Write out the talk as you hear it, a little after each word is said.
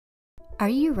Are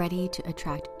you ready to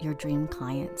attract your dream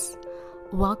clients?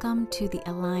 Welcome to the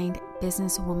Aligned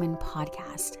Businesswoman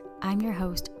Podcast. I'm your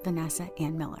host, Vanessa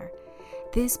Ann Miller.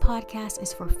 This podcast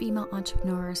is for female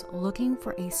entrepreneurs looking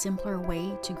for a simpler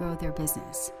way to grow their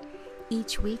business.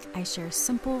 Each week, I share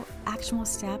simple, actionable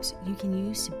steps you can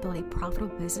use to build a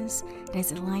profitable business that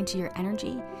is aligned to your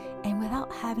energy and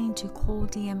without having to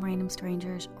cold DM random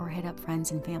strangers or hit up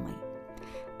friends and family.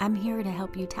 I'm here to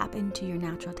help you tap into your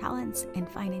natural talents and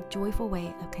find a joyful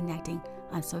way of connecting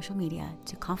on social media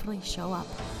to confidently show up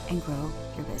and grow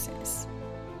your business.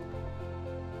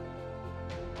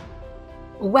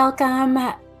 Welcome.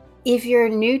 If you're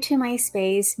new to my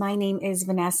space, my name is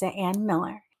Vanessa Ann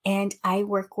Miller, and I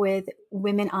work with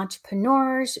women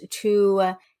entrepreneurs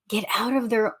to get out of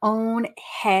their own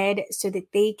head so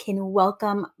that they can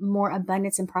welcome more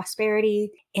abundance and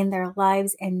prosperity in their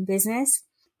lives and business.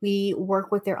 We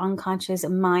work with their unconscious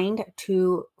mind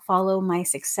to follow my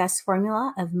success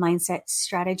formula of mindset,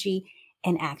 strategy,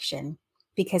 and action.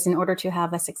 Because in order to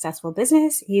have a successful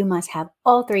business, you must have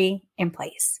all three in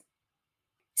place.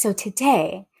 So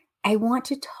today, I want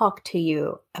to talk to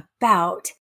you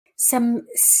about some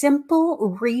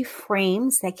simple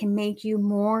reframes that can make you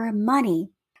more money.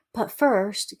 But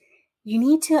first, you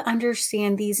need to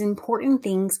understand these important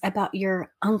things about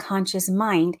your unconscious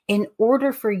mind in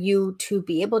order for you to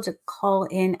be able to call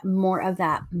in more of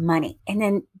that money and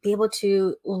then be able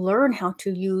to learn how to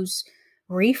use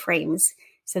reframes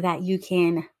so that you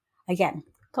can, again,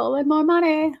 call in more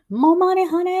money,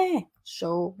 honey.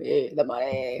 Show me the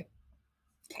money.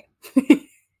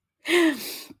 Okay.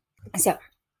 So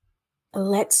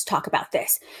let's talk about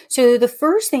this. So the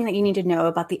first thing that you need to know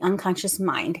about the unconscious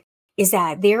mind is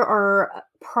that there are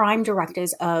prime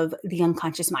directives of the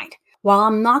unconscious mind. While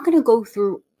I'm not going to go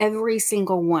through every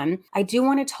single one, I do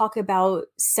want to talk about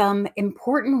some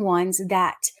important ones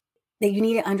that you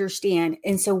need to understand.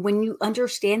 And so when you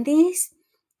understand these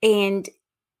and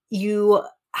you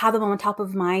have them on top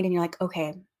of mind and you're like,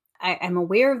 okay, I'm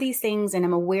aware of these things and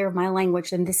I'm aware of my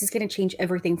language, then this is going to change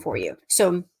everything for you.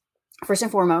 So first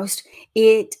and foremost,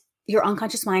 your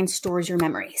unconscious mind stores your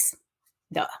memories.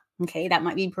 Duh. Okay, that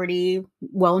might be pretty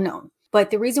well known. But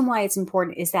the reason why it's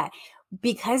important is that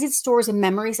because it stores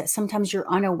memories that sometimes you're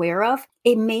unaware of,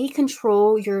 it may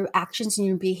control your actions and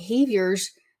your behaviors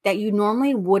that you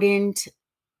normally wouldn't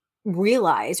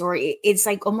realize, or it's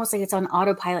like almost like it's on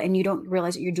autopilot and you don't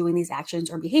realize that you're doing these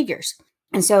actions or behaviors.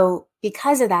 And so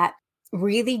because of that,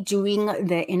 really doing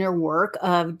the inner work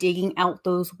of digging out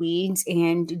those weeds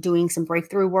and doing some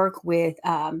breakthrough work with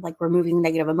like removing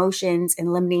negative emotions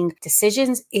and limiting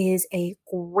decisions is a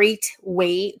great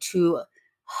way to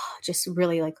just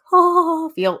really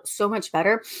feel so much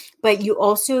better. But you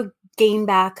also gain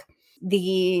back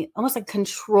the almost like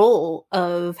control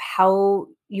of how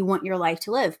you want your life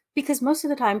to live. Because most of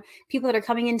the time, people that are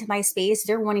coming into my space,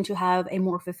 they're wanting to have a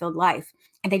more fulfilled life.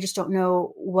 And they just don't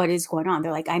know what is going on.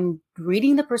 They're like, I'm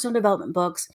reading the personal development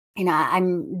books and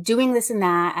I'm doing this and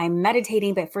that. I'm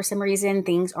meditating, but for some reason,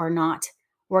 things are not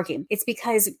working. It's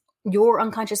because your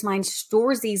unconscious mind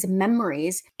stores these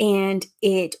memories and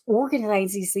it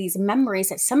organizes these memories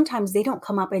that sometimes they don't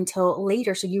come up until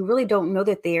later. So you really don't know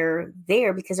that they're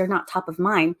there because they're not top of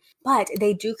mind, but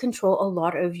they do control a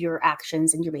lot of your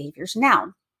actions and your behaviors.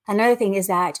 Now, another thing is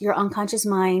that your unconscious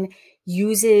mind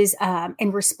uses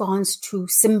and responds to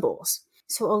symbols.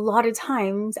 So a lot of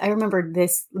times, I remember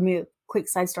this, let me quick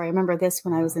side story. I remember this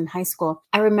when I was in high school.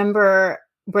 I remember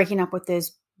breaking up with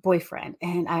this boyfriend.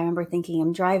 And I remember thinking,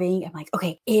 I'm driving. I'm like,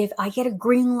 okay, if I get a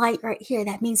green light right here,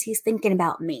 that means he's thinking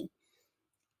about me.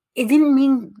 It didn't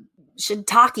mean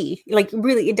shiitake. Like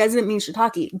really, it doesn't mean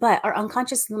shiitake. But our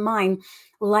unconscious mind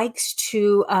likes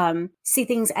to see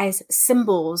things as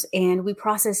symbols, and we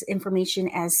process information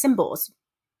as symbols.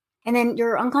 And then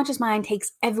your unconscious mind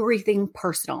takes everything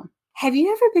personal. Have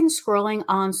you ever been scrolling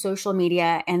on social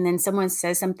media and then someone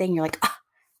says something, you're like,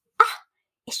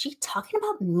 is she talking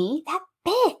about me? That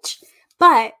bitch.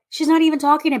 But she's not even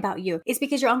talking about you. It's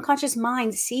because your unconscious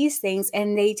mind sees things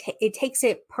and it takes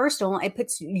it personal. It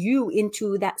puts you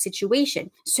into that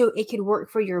situation. So it could work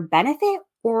for your benefit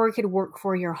or it could work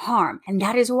for your harm. And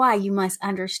that is why you must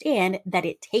understand that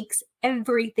it takes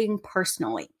everything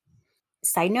personally.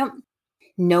 Side note,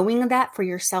 knowing that for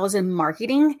your sales and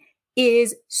marketing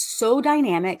is so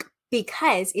dynamic.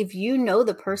 Because if you know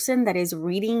the person that is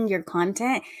reading your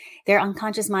content, their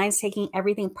unconscious mind's taking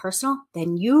everything personal,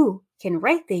 then you can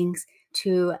write things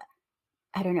to,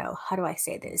 I don't know, how do I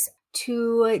say this?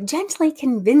 To gently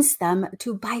convince them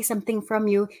to buy something from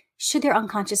you should their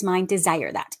unconscious mind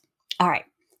desire that. All right,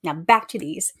 now back to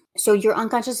these. So your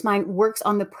unconscious mind works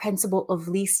on the principle of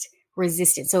least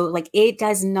resistance. So like it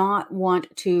does not want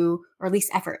to, or at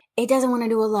least effort, it doesn't want to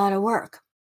do a lot of work.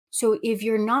 So if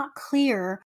you're not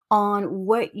clear on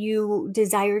what you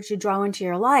desire to draw into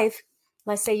your life,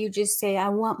 let's say you just say, I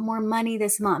want more money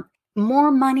this month.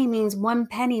 More money means 1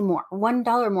 penny more,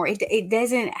 $1 more. It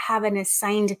doesn't have an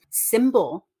assigned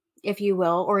symbol, if you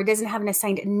will, or it doesn't have an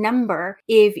assigned number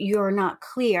if you're not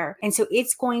clear. And so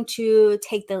it's going to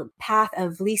take the path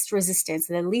of least resistance,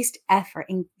 the least effort,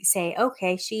 and say,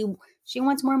 okay, she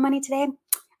wants more money today.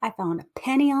 I found a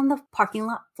penny on the parking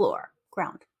lot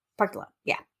parking lot.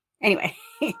 Yeah. Anyway,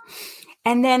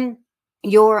 and then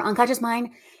your unconscious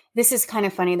mind, this is kind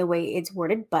of funny the way it's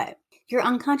worded, but your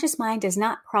unconscious mind does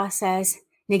not process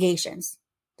negations.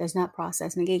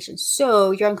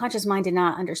 So your unconscious mind did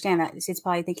not understand that. It's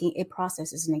probably thinking it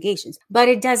processes negations, but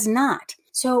it does not.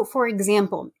 So for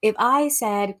example, if I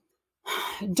said,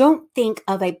 don't think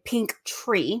of a pink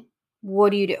tree, what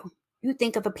do? You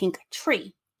think of a pink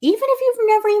tree. Even if you've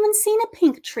never even seen a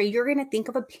pink tree, you're going to think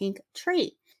of a pink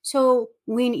tree. So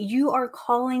when you are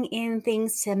calling in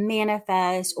things to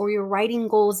manifest or you're writing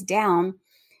goals down,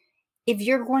 if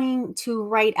you're going to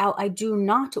write out, I do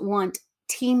not want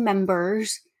team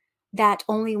members that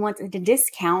only want the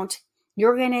discount,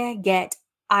 you're going to get,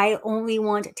 I only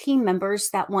want team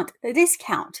members that want the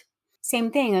discount.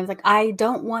 Same thing. I was like, I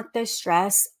don't want the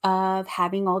stress of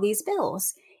having all these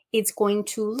bills. It's going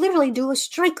to literally do a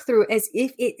strike through as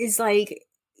if it is like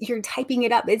you're typing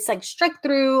it up. It's like strike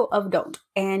through of don't.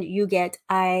 And you get,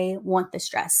 I want the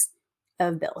stress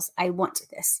of bills. I want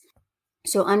this.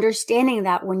 So understanding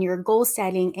that when you're goal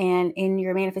setting and in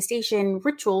your manifestation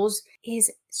rituals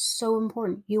is so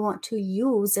important. You want to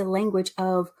use the language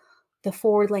of the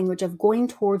forward language of going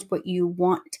towards what you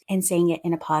want and saying it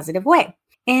in a positive way.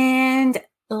 And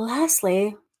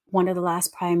lastly, one of the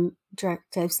last prime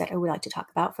directives that I would like to talk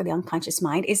about for the unconscious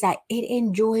mind is that it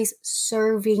enjoys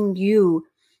serving you,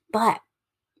 but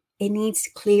it needs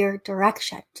clear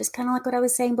direction, just kind of like what I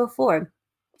was saying before.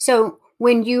 So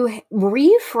when you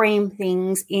reframe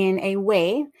things in a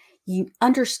way, you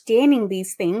understanding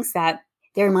these things that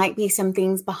there might be some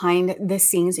things behind the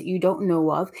scenes that you don't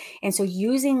know of. And so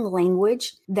using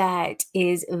language that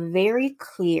is very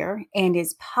clear and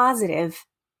is positive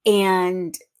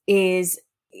and it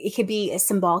could be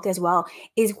symbolic as well,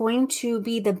 is going to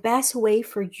be the best way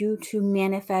for you to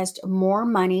manifest more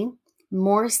money,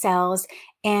 more sales,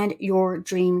 and your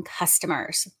dream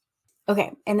customers.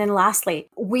 Okay. And then lastly,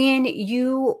 when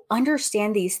you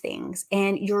understand these things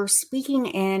and you're speaking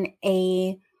in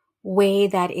a way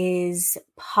that is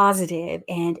positive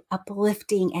and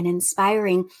uplifting and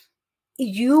inspiring,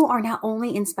 you are not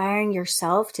only inspiring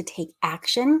yourself to take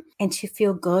action and to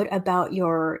feel good about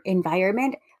your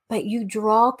environment, but you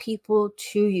draw people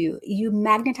to you. You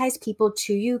magnetize people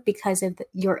to you because of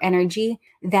your energy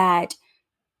that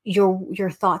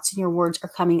your thoughts and your words are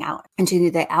coming out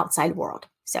into the outside world.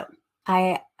 So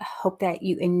I hope that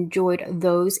you enjoyed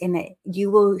those and that you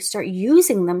will start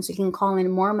using them so you can call in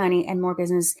more money and more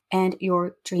business and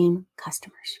your dream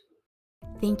customers.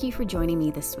 Thank you for joining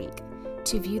me this week.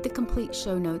 To view the complete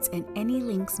show notes and any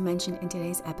links mentioned in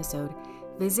today's episode,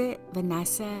 visit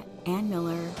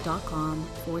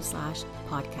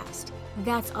vanessaandmiller.com/podcast.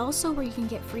 That's also where you can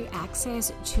get free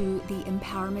access to the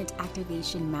Empowerment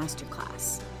Activation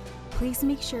Masterclass. Please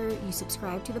make sure you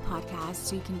subscribe to the podcast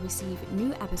so you can receive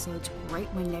new episodes right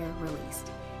when they're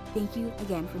released. Thank you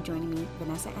again for joining me,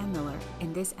 Vanessa Ann Miller,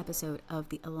 in this episode of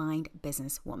The Aligned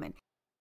Businesswoman.